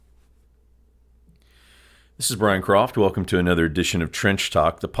This is Brian Croft. Welcome to another edition of Trench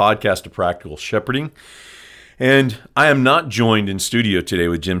Talk, the podcast of practical shepherding. And I am not joined in studio today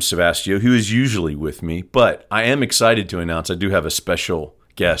with Jim Savastio, who is usually with me, but I am excited to announce I do have a special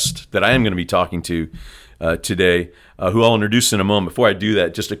guest that I am going to be talking to today, who I'll introduce in a moment. Before I do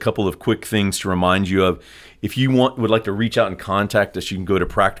that, just a couple of quick things to remind you of. If you would like to reach out and contact us, you can go to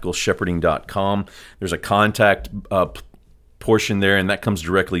practicalshepherding.com. There's a contact portion there, and that comes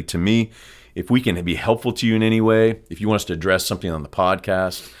directly to me. If we can be helpful to you in any way, if you want us to address something on the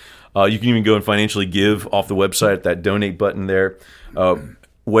podcast, you can even go and financially give off the website at that donate button there.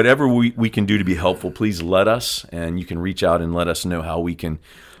 Whatever we can do to be helpful, please let us, and you can reach out and let us know how we can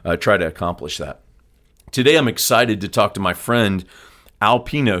try to accomplish that. Today I'm excited to talk to my friend Al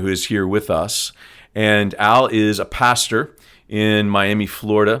Pino, who is here with us. And Al is a pastor in Miami,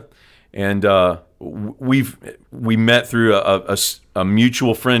 Florida, and we met through a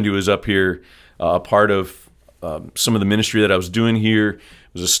mutual friend who was up here, a part of some of the ministry that I was doing here.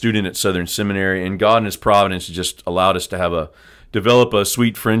 Was a student at Southern Seminary, and God in His providence just allowed us to develop a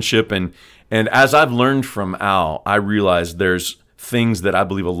sweet friendship. And as I've learned from Al, I realized there's things that I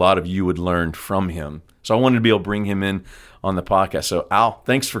believe a lot of you would learn from him. So I wanted to be able to bring him in on the podcast. So Al,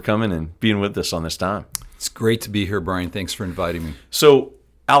 thanks for coming and being with us on this time. It's great to be here, Brian. Thanks for inviting me. So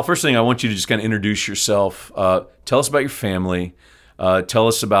Al, first thing I want you to just kind of introduce yourself. Tell us about your family. Tell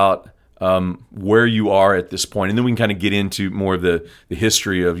us about where you are at this point, and then we can kind of get into more of the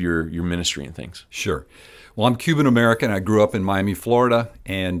history of your ministry and things. Sure. Well, I'm Cuban-American. I grew up in Miami, Florida,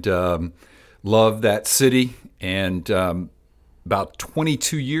 and love that city. And about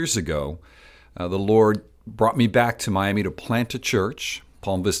 22 years ago, the Lord brought me back to Miami to plant a church,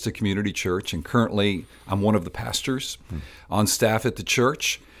 Palm Vista Community Church, and currently I'm one of the pastors on staff at the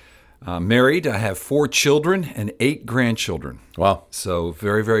church. Married, I have 4 children and 8 grandchildren. Wow. So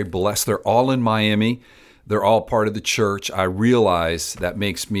very, very blessed. They're all in Miami. They're all part of the church. I realize that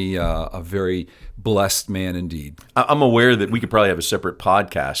makes me a very blessed man indeed. I'm aware that we could probably have a separate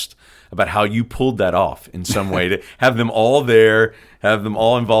podcast about how you pulled that off in some way to have them all there, have them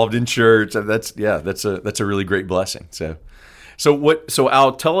all involved in church. That's a really great blessing. So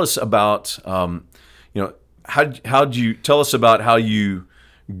Al, tell us about how'd you tell us about how you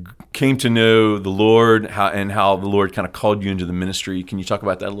came to know the Lord, how the Lord kind of called you into the ministry. Can you talk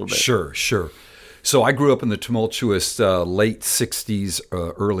about that a little bit? Sure. So I grew up in the tumultuous late 60s,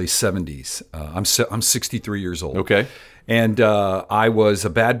 early 70s. I'm 63 years old. Okay. And I was a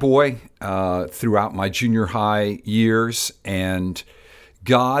bad boy throughout my junior high years. And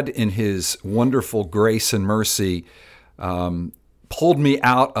God, in His wonderful grace and mercy, pulled me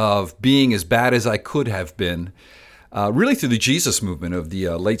out of being as bad as I could have been, really through the Jesus movement of the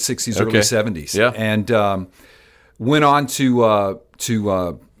late 60s, early 70s. Yeah. And went on to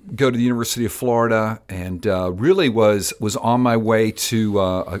go to the University of Florida, and really was on my way to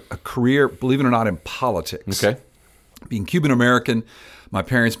a career, believe it or not, in politics. Okay. Being Cuban-American, my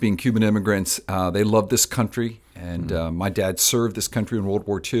parents being Cuban immigrants, they loved this country, and my dad served this country in World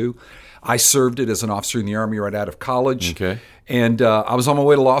War II. I served it as an officer in the Army right out of college. Okay. And I was on my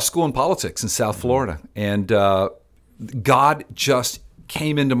way to law school in politics in South Florida. And God just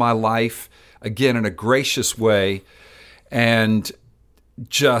came into my life, again, in a gracious way, and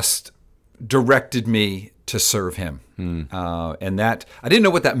just directed me to serve Him. And that, I didn't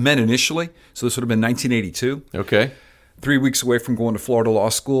know what that meant initially, so this would have been 1982. Okay. 3 weeks away from going to Florida Law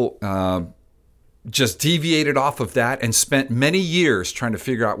School, just deviated off of that and spent many years trying to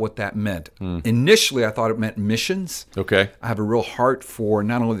figure out what that meant. Initially, I thought it meant missions. Okay. I have a real heart for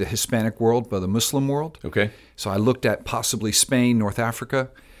not only the Hispanic world, but the Muslim world. Okay. So I looked at possibly Spain, North Africa.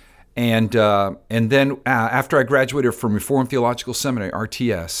 And then after I graduated from Reformed Theological Seminary,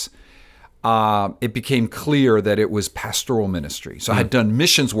 RTS, it became clear that it was pastoral ministry. So I had done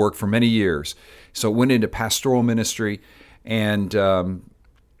missions work for many years. So it went into pastoral ministry, and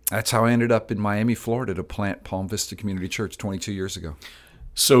that's how I ended up in Miami, Florida, to plant Palm Vista Community Church 22 years ago.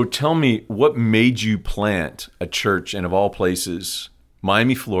 So tell me, what made you plant a church, and of all places,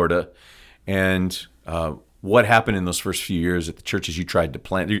 Miami, Florida, and what happened in those first few years at the churches you tried to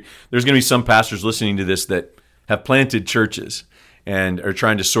plant? There's going to be some pastors listening to this that have planted churches and are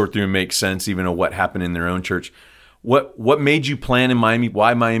trying to sort through and make sense even of what happened in their own church. What made you plant in Miami?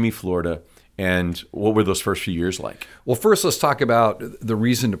 Why Miami, Florida? And what were those first few years like? Well, first, let's talk about the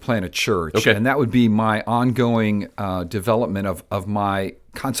reason to plant a church. Okay. And that would be my ongoing development of my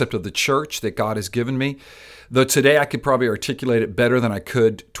concept of the church that God has given me. Though today I could probably articulate it better than I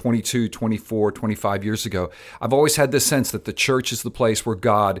could 22, 24, 25 years ago. I've always had this sense that the church is the place where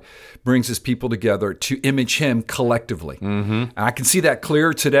God brings his people together to image him collectively. And I can see that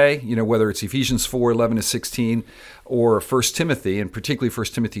clearer today, whether it's Ephesians 4:11-16 or 1 Timothy, and particularly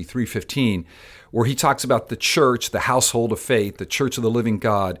 1 Timothy 3:15, where he talks about the church, the household of faith, the church of the living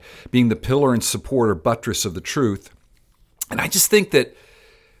God, being the pillar and support or buttress of the truth. And I just think that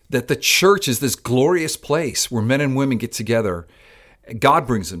the church is this glorious place where men and women get together. God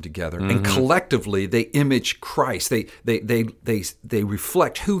brings them together, and collectively they image Christ. They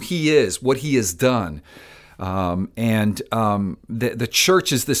reflect who he is, what he has done. The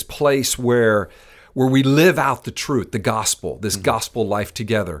church is this place where we live out the truth, the gospel, this gospel life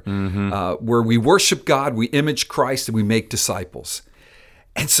together, where we worship God, we image Christ, and we make disciples.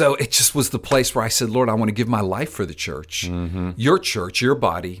 And so it just was the place where I said, Lord, I want to give my life for the church, your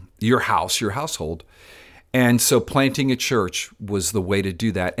body, your house, your household. And so planting a church was the way to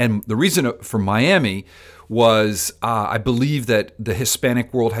do that. And the reason for Miami was I believe that the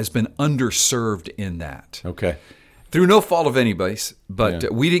Hispanic world has been underserved in that. Okay. Through no fault of anybody's,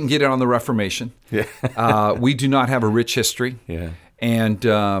 but we didn't get it on the Reformation. Yeah. We do not have a rich history. Yeah. And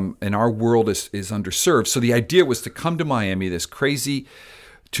our world is underserved. So the idea was to come to Miami, this crazy,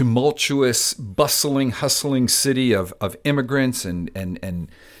 tumultuous, bustling, hustling city of immigrants and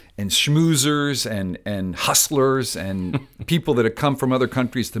schmoozers and hustlers and people that have come from other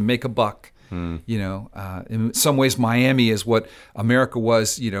countries to make a buck. In some ways, Miami is what America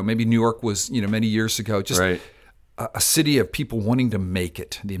was. Maybe New York was. Many years ago. Just right. A city of people wanting to make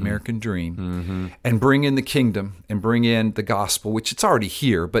it, the American dream, and bring in the kingdom and bring in the gospel, which it's already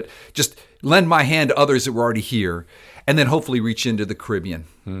here, but just lend my hand to others that were already here, and then hopefully reach into the Caribbean,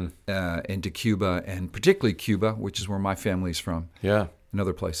 into Cuba, and particularly Cuba, which is where my family's from, and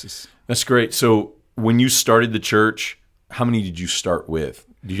other places. That's great. So when you started the church, how many did you start with?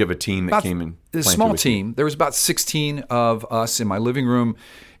 Did you have a team that came in? A small team. There was about 16 of us in my living room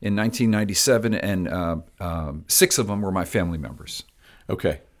in 1997, and 6 of them were my family members.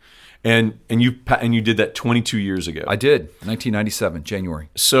 Okay, and you did that 22 years ago. I did, 1997, January.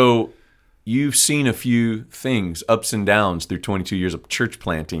 So you've seen a few things, ups and downs through 22 years of church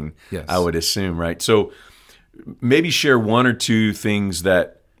planting. Yes. I would assume, right? So maybe share 1 or 2 things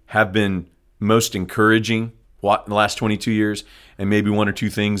that have been most encouraging in the last 22 years, and maybe 1 or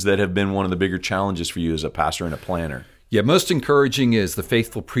 2 things that have been one of the bigger challenges for you as a pastor and a planner. Yeah, most encouraging is the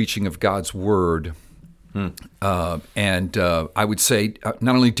faithful preaching of God's word. And I would say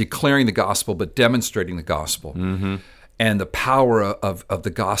not only declaring the gospel, but demonstrating the gospel. And the power of the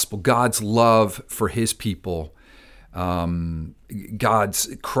gospel, God's love for his people,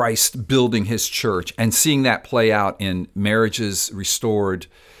 God's Christ building his church, and seeing that play out in marriages restored,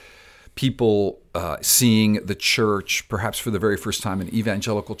 people seeing the church, perhaps for the very first time, an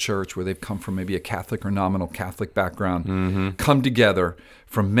evangelical church where they've come from maybe a Catholic or nominal Catholic background, come together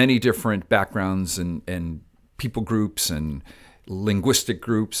from many different backgrounds and people groups and linguistic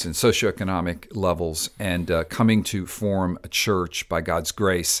groups and socioeconomic levels, and coming to form a church by God's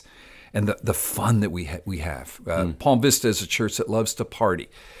grace. And the fun that we have. Palm Vista is a church that loves to party.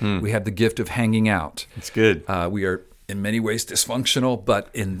 We have the gift of hanging out. It's good. We are in many ways dysfunctional, but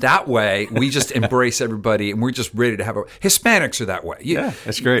in that way, we just embrace everybody, and we're just ready to have Hispanics are that way.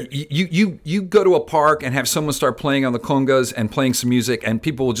 That's great. You go to a park and have someone start playing on the congas and playing some music, and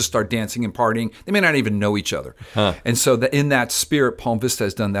people will just start dancing and partying. They may not even know each other. And so in that spirit, Palm Vista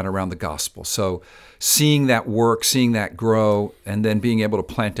has done that around the gospel. So seeing that work, seeing that grow, and then being able to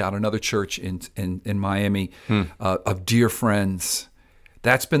plant out another church in Miami of dear friends,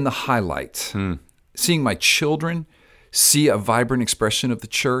 that's been the highlight. Seeing my children see a vibrant expression of the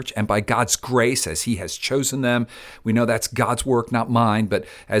church, and by God's grace, as he has chosen them, we know that's God's work, not mine, but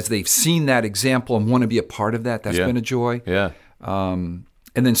as they've seen that example and want to be a part of that, that's been a joy. And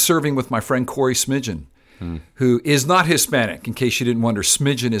then serving with my friend Corey Smidgen, who is not Hispanic. In case you didn't wonder,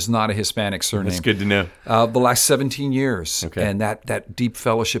 Smidgen is not a Hispanic surname. That's good to know. The last 17 years, and that deep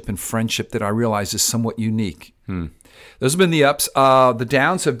fellowship and friendship that I realize is somewhat unique. Those have been the ups. The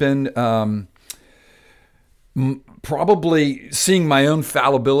downs have been probably seeing my own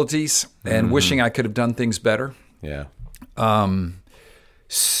fallibilities and wishing I could have done things better.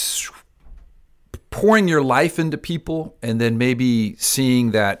 Pouring your life into people and then maybe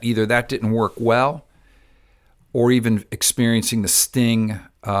seeing that either that didn't work well, or even experiencing the sting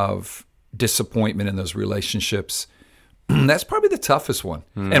of disappointment in those relationships. That's probably the toughest one.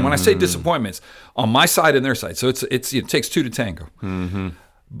 And when I say disappointments, on my side and their side, so it takes 2 to tango.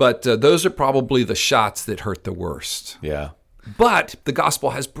 But those are probably the shots that hurt the worst. Yeah. But the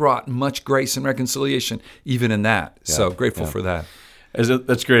gospel has brought much grace and reconciliation even in that. So grateful for that.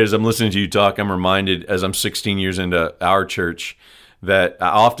 That's great. As I'm listening to you talk, I'm reminded, as I'm 16 years into our church, that I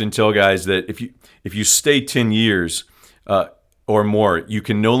often tell guys that if you stay 10 years or more, you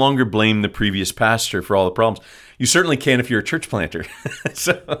can no longer blame the previous pastor for all the problems. You certainly can if you're a church planter.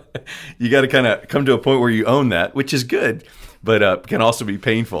 So you got to kind of come to a point where you own that, which is good, but can also be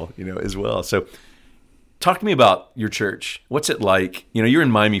painful, as well. So talk to me about your church. What's it like? You're in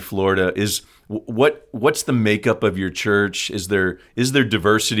Miami, Florida. What's the makeup of your church? Is there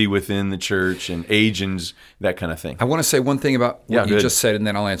diversity within the church and age and that kind of thing? I want to say one thing about what you just said, and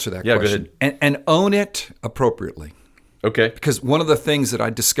then I'll answer that question. Go ahead. And own it appropriately. Okay. Because one of the things that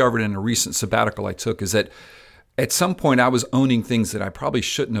I discovered in a recent sabbatical I took is that at some point I was owning things that I probably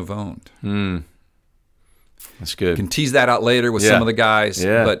shouldn't have owned. That's good. Can tease that out later with some of the guys,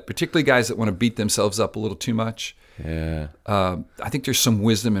 Yeah. but particularly guys that want to beat themselves up a little too much. Yeah. I think there's some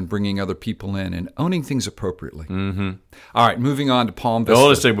wisdom in bringing other people in and owning things appropriately. Mm-hmm. All right, moving on to Palm Vista. Hold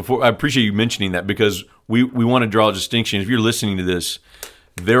on a second. Before, I appreciate you mentioning that because we want to draw a distinction. If you're listening to this,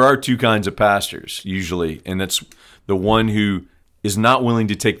 there are two kinds of pastors usually, and that's the one who is not willing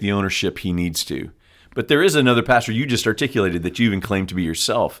to take the ownership he needs to. But there is another pastor you just articulated that you even claim to be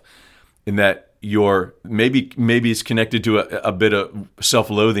yourself, in that you're maybe it's connected to a bit of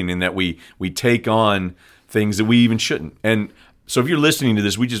self-loathing in that we take on things that we even shouldn't. And so if you're listening to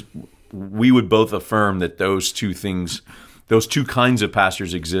this, we would both affirm that those two kinds of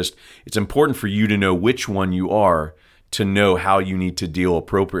pastors exist. It's important for you to know which one you are, to know how you need to deal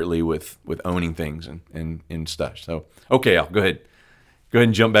appropriately with owning things and stuff. So, okay, Al, go ahead. Go ahead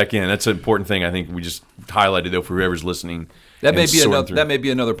and jump back in. That's an important thing I think we just highlighted, though, for whoever's listening. That may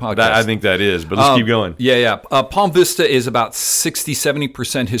be another podcast. I think that is, but let's keep going. Yeah. Palm Vista is about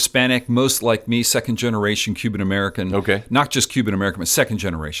 60-70% Hispanic, most like me, second generation Cuban American. Okay. Not just Cuban American, but second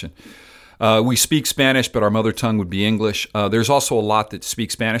generation. We speak Spanish, but our mother tongue would be English. There's also a lot that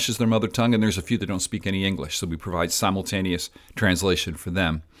speak Spanish as their mother tongue, and there's a few that don't speak any English, so we provide simultaneous translation for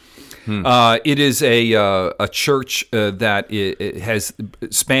them. It is a church that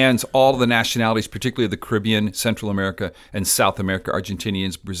it spans all of the nationalities, particularly of the Caribbean, Central America, and South America: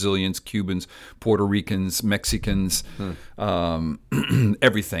 Argentinians, Brazilians, Cubans, Puerto Ricans, Mexicans,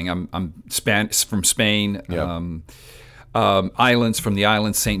 everything. I'm from Spain. Yep. Islands from the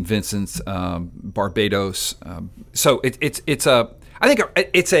islands, St. Vincent's, Barbados. So I think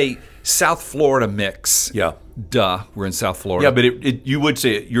it's a South Florida mix. Yeah. Duh, we're in South Florida. Yeah, but you would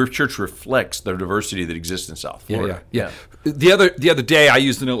say your church reflects the diversity that exists in South Florida. Yeah. The other day, I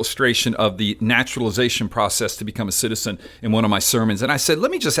used an illustration of the naturalization process to become a citizen in one of my sermons, and I said,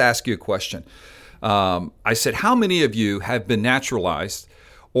 let me just ask you a question. I said, how many of you have been naturalized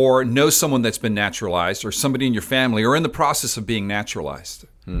or know someone that's been naturalized or somebody in your family or in the process of being naturalized?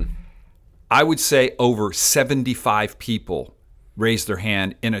 I would say over 75 people raised their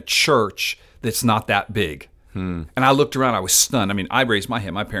hand in a church that's not that big. And I looked around, I was stunned. I mean, I raised my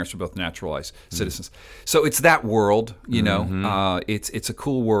hand. My parents were both naturalized citizens. So it's that world, it's a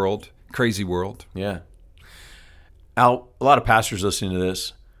cool world, crazy world. Yeah. Al, a lot of pastors listening to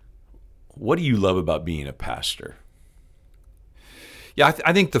this, what do you love about being a pastor? Yeah,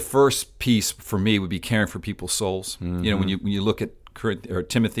 I think the first piece for me would be caring for people's souls. When you look at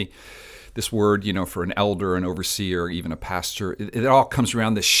Timothy, this word, for an elder, an overseer, even a pastor, it all comes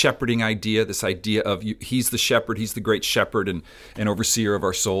around this shepherding idea, this idea of he's the shepherd, he's the great shepherd and overseer of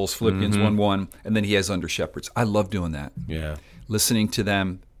our souls, Philippians 1:1, and then he has under shepherds. I love doing that. Yeah. Listening to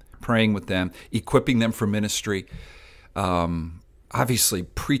them, praying with them, equipping them for ministry. Obviously,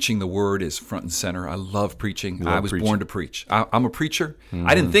 preaching the word is front and center. I love preaching. I was born to preach. I'm a preacher.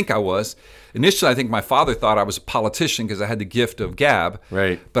 I didn't think I was. Initially, I think my father thought I was a politician because I had the gift of gab.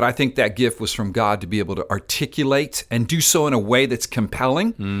 Right. But I think that gift was from God to be able to articulate and do so in a way that's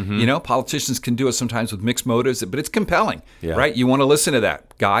compelling. Politicians can do it sometimes with mixed motives, but it's compelling, right? You want to listen to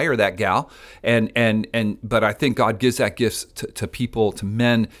that guy or that gal. But I think God gives that gift to people, to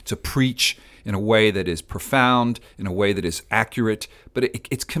men, to preach in a way that is profound, in a way that is accurate, but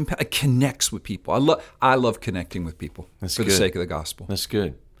it connects with people. I love connecting with people for the sake of the gospel. That's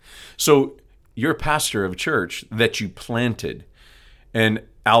good. So you're a pastor of a church that you planted. And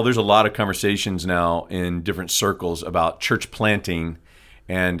Al, there's a lot of conversations now in different circles about church planting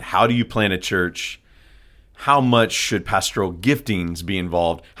and how do you plant a church? How much should pastoral giftings be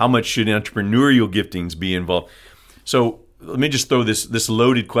involved? How much should entrepreneurial giftings be involved? So let me just throw this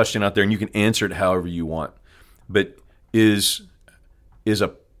loaded question out there, and you can answer it however you want. But is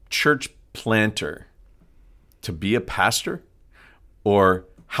a church planter to be a pastor? Or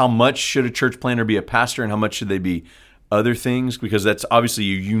how much should a church planter be a pastor, and how much should they be other things? Because that's obviously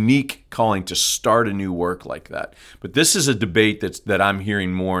a unique calling to start a new work like that. But this is a debate that I'm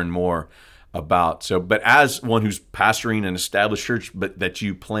hearing more and more about. So, but as one who's pastoring an established church, but that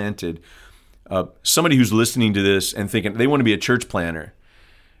you planted, somebody who's listening to this and thinking they want to be a church planter,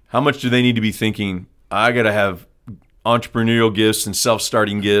 how much do they need to be thinking, I got to have entrepreneurial gifts and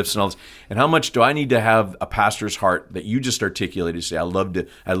self-starting gifts and all this, and how much do I need to have a pastor's heart that you just articulated to say, I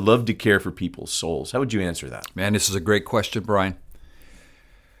love to care for people's souls? How would you answer that? Man, this is a great question, Brian.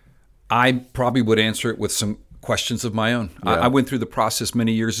 I probably would answer it with some questions of my own. Yeah. I went through the process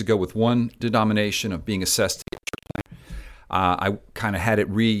many years ago with one denomination of being assessed. I kind of had it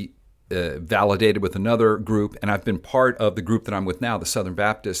validated with another group, and I've been part of the group that I'm with now, the Southern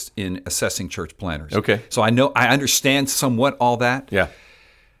Baptists, in assessing church planners. Okay. So I understand somewhat all that. Yeah.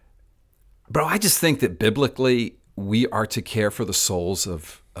 But I just think that biblically we are to care for the souls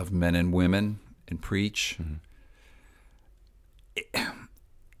of men and women and preach. Mm-hmm.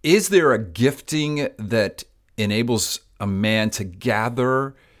 Is there a gifting that enables a man to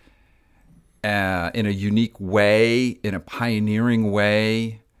gather in a unique way, in a pioneering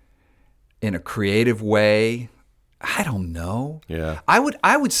way, in a creative way? I don't know. Yeah. I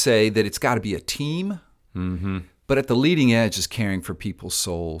would say that it's got to be a team, but at the leading edge is caring for people's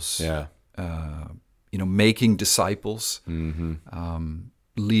souls. Yeah. Making disciples,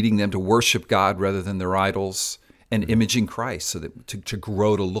 leading them to worship God rather than their idols, and imaging Christ so that to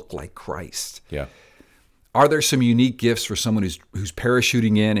grow to look like Christ. Yeah. Are there some unique gifts for someone who's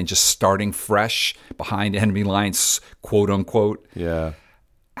parachuting in and just starting fresh behind enemy lines, quote unquote? Yeah.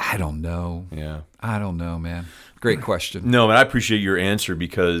 I don't know. Yeah. I don't know, man. Great question. No, and I appreciate your answer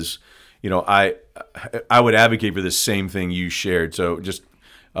because, I would advocate for the same thing you shared. So just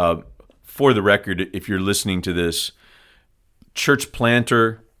for the record, if you're listening to this, church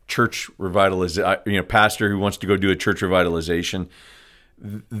planter, church revitalization, pastor who wants to go do a church revitalization,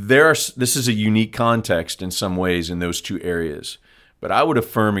 this is a unique context in some ways in those two areas. But I would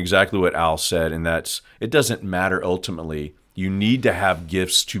affirm exactly what Al said, and that's it doesn't matter ultimately. You need to have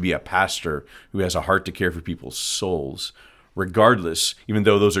gifts to be a pastor who has a heart to care for people's souls, regardless, even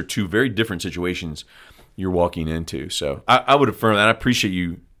though those are two very different situations you're walking into. So I would affirm that. I appreciate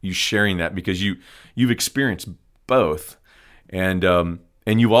you sharing that because you've experienced both, and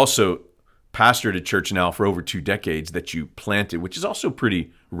you've also pastored a church now for over 2 decades that you planted, which is also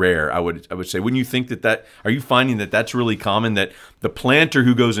pretty rare, I would say. Wouldn't you think that are you finding that that's really common, that the planter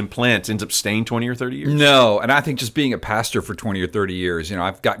who goes and plants ends up staying 20 or 30 years? No, and I think just being a pastor for 20 or 30 years,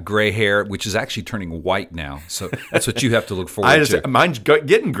 I've got gray hair, which is actually turning white now. So that's what you have to look forward to. Mine's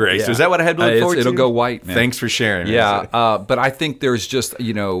getting gray. Yeah. So is that what I had to look forward to? It'll go white, man. Thanks for sharing. Yeah, but I think there's just,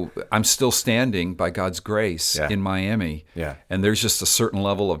 I'm still standing by God's grace in Miami. Yeah. And there's just a certain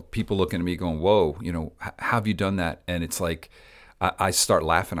level of people looking at me going, whoa, how have you done that? And it's like, I start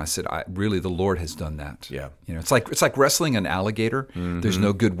laughing. I said, really, the Lord has done that. Yeah. It's like wrestling an alligator. Mm-hmm. There's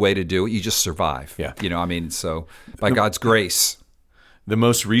no good way to do it. You just survive. Yeah. So by God's grace. The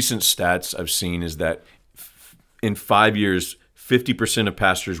most recent stats I've seen is that in 5 years, 50% of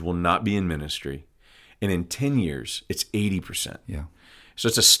pastors will not be in ministry. And in 10 years, it's 80%. Yeah. So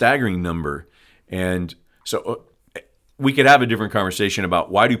it's a staggering number. And so we could have a different conversation about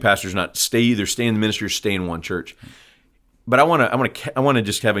why do pastors not either stay in the ministry or stay in one church. But I want to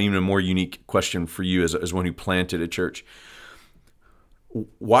just have an even more unique question for you as one who planted a church.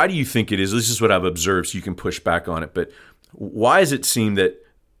 Why do you think it is? This is what I've observed, so you can push back on it. But why does it seem that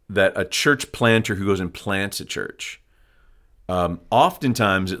a church planter who goes and plants a church,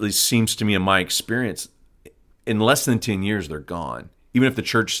 oftentimes, at least seems to me in my experience, in less than 10 years they're gone, even if the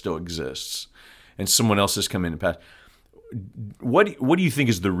church still exists, and someone else has come in and passed. What do you think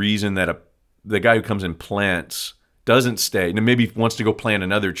is the reason that the guy who comes and plants doesn't stay, and maybe wants to go plant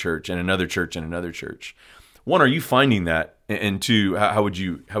another church and another church and another church? One, are you finding that? And two, how would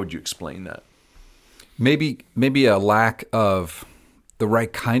you explain that? Maybe a lack of the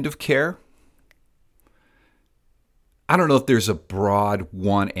right kind of care. I don't know if there's a broad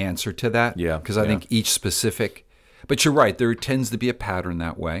one answer to that. Yeah. Because I think each specific, but you're right. There tends to be a pattern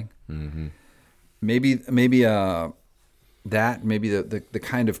that way. Mm-hmm. Maybe the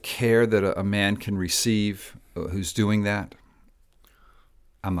kind of care that a man can receive who's doing that.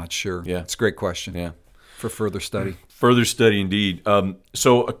 I'm not sure. Yeah. It's a great question. Yeah. For further study. Further study, indeed.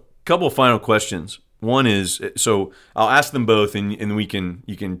 So a couple of final questions. One is, so I'll ask them both, and you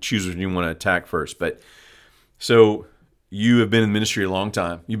can choose which you want to attack first. But so you have been in ministry a long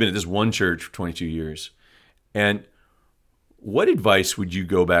time. You've been at this one church for 22 years. And what advice would you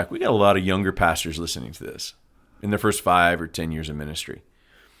go back? We got a lot of younger pastors listening to this in their first 5 or 10 years of ministry.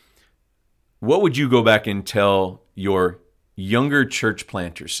 What would you go back and tell your younger church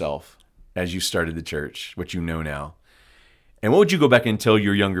planter self as you started the church, what you know now? And what would you go back and tell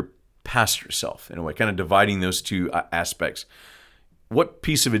your younger pastor self in a way, kind of dividing those two aspects? What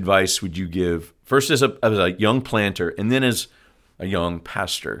piece of advice would you give first as a young planter and then as a young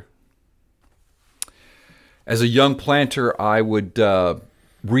pastor? As a young planter, I would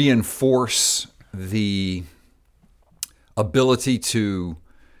reinforce the ability to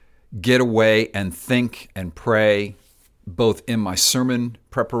get away and think and pray, both in my sermon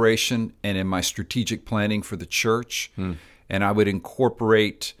preparation and in my strategic planning for the church. And I would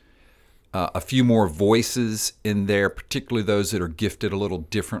incorporate a few more voices in there, particularly those that are gifted a little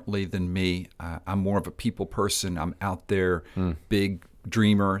differently than me. I'm more of a people person. I'm out there, big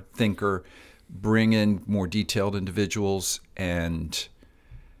dreamer, thinker. Bring in more detailed individuals and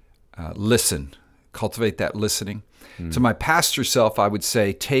listen, cultivate that listening. To my pastor self, I would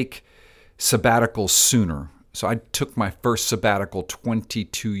say take sabbaticals sooner. So I took my first sabbatical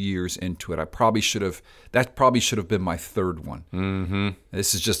 22 years into it. That probably should have been my third one.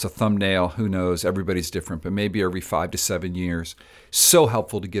 This is just a thumbnail. Who knows? Everybody's different, but maybe every 5 to 7 years. So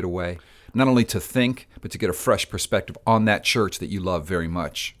helpful to get away, not only to think, but to get a fresh perspective on that church that you love very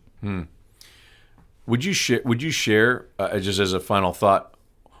much. Would you share just as a final thought,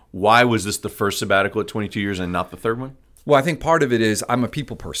 why was this the first sabbatical at 22 years and not the third one? Well, I think part of it is I'm a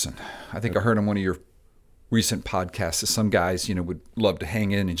people person. I think I heard on one of your recent podcasts that some guys, would love to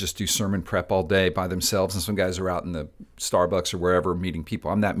hang in and just do sermon prep all day by themselves, and some guys are out in the Starbucks or wherever meeting people.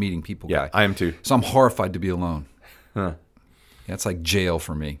 I'm that meeting people guy. I am too. So I'm horrified to be alone. Yeah, it's like jail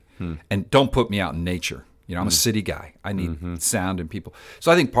for me. And don't put me out in nature. I'm a city guy. I need sound and people.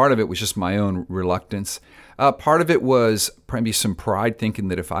 So I think part of it was just my own reluctance. Part of it was probably some pride, thinking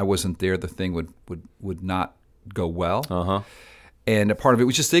that if I wasn't there, the thing would not go well. And a part of it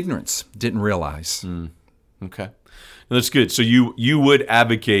was just ignorance. Didn't realize. Okay. Well, that's good. So you would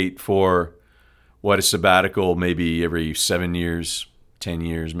advocate for a sabbatical maybe every 7 years, 10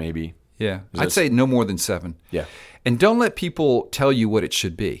 years maybe? Yeah. I'd say no more than 7. Yeah. And don't let people tell you what it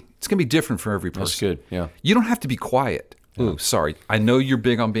should be. It's going to be different for every person. That's good, yeah. You don't have to be quiet. Ooh, sorry. I know you're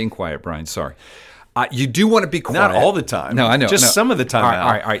big on being quiet, Brian. Sorry. You do want to be quiet. Not all the time. No, I know. Just some of the time.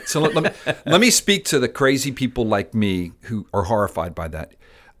 All right. So let me speak to the crazy people like me who are horrified by that.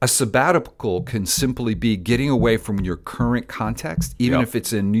 A sabbatical can simply be getting away from your current context, even if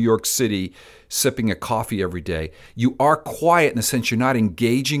it's in New York City, sipping a coffee every day. You are quiet in the sense you're not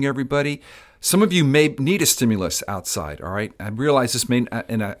engaging everybody. Some of you may need a stimulus outside, all right? I realize this may,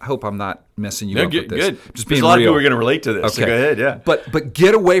 and I hope I'm not messing you up with this. Good. Just There's being a lot real. of people are going to relate to this. Okay. So go ahead, yeah. But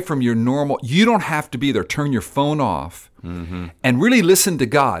get away from your normal. You don't have to be there. Turn your phone off and really listen to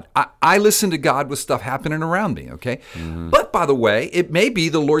God. I listen to God with stuff happening around me, okay? But by the way, it may be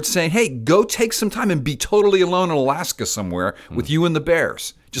the Lord saying, hey, go take some time and be totally alone in Alaska somewhere with you and the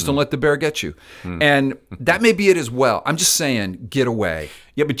bears. Just don't let the bear get you. And that may be it as well. I'm just saying, get away.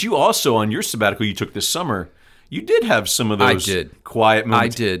 Yeah, but you also, on your sabbatical you took this summer, you did have some of those quiet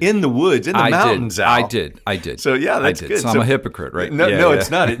moments in the woods, in the mountains, Al. I did. So yeah, that's good. So I'm a hypocrite, right? No,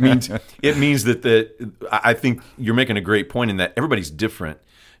 it's not. It means that I think you're making a great point in that everybody's different.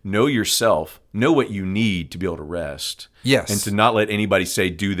 Know yourself. Know what you need to be able to rest. Yes. And to not let anybody say,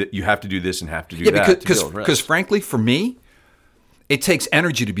 do that. You have to do this and have to do that. Because frankly, for me, it takes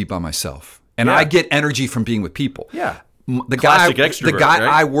energy to be by myself. And I get energy from being with people. Yeah. The Classic guy, extrovert, the guy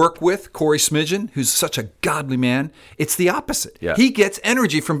right? I work with, Corey Smidgen, who's such a godly man, it's the opposite. Yeah. He gets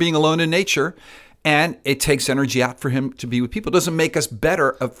energy from being alone in nature, and it takes energy out for him to be with people. It doesn't make us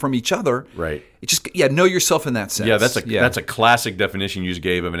better from each other. Right. It just know yourself in that sense. Yeah, that's a classic definition you just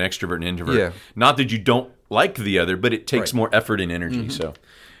gave of an extrovert and introvert. Yeah. Not that you don't like the other, but it takes more effort and energy. So,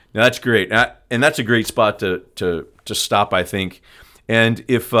 now that's great, and that's a great spot to stop, I think. And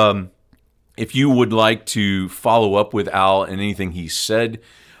if you would like to follow up with Al and anything he said,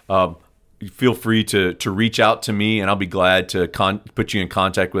 feel free to reach out to me, and I'll be glad to put you in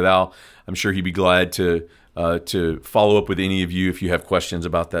contact with Al. I'm sure he'd be glad to follow up with any of you if you have questions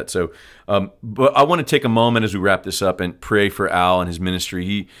about that. So, but I want to take a moment as we wrap this up and pray for Al and his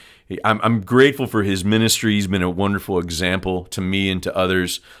ministry. I'm grateful for his ministry. He's been a wonderful example to me and to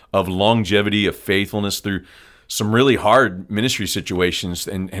others of longevity, of faithfulness through some really hard ministry situations,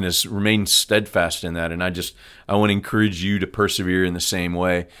 and has remained steadfast in that. And I want to encourage you to persevere in the same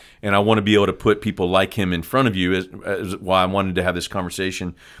way. And I want to be able to put people like him in front of you, as why I wanted to have this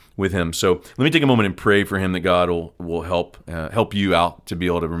conversation with him. So let me take a moment and pray for him that God will help you out to be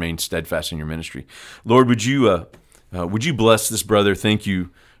able to remain steadfast in your ministry. Lord, would you bless this brother? Thank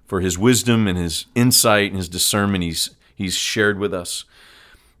you for his wisdom and his insight and his discernment he's shared with us.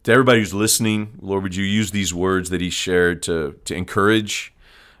 To everybody who's listening, Lord, would you use these words that he shared to encourage,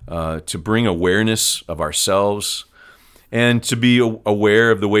 to bring awareness of ourselves, and to be aware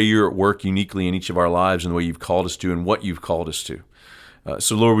of the way you're at work uniquely in each of our lives and the way you've called us to and what you've called us to.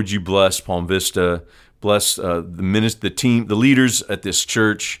 So, Lord, would you bless Palm Vista, bless the team, the leaders at this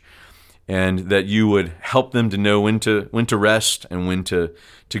church, and that you would help them to know when to rest and when to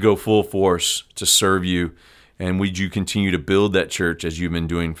go full force to serve you. And would you continue to build that church as you've been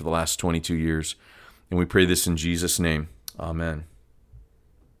doing for the last 22 years? And we pray this in Jesus' name. Amen.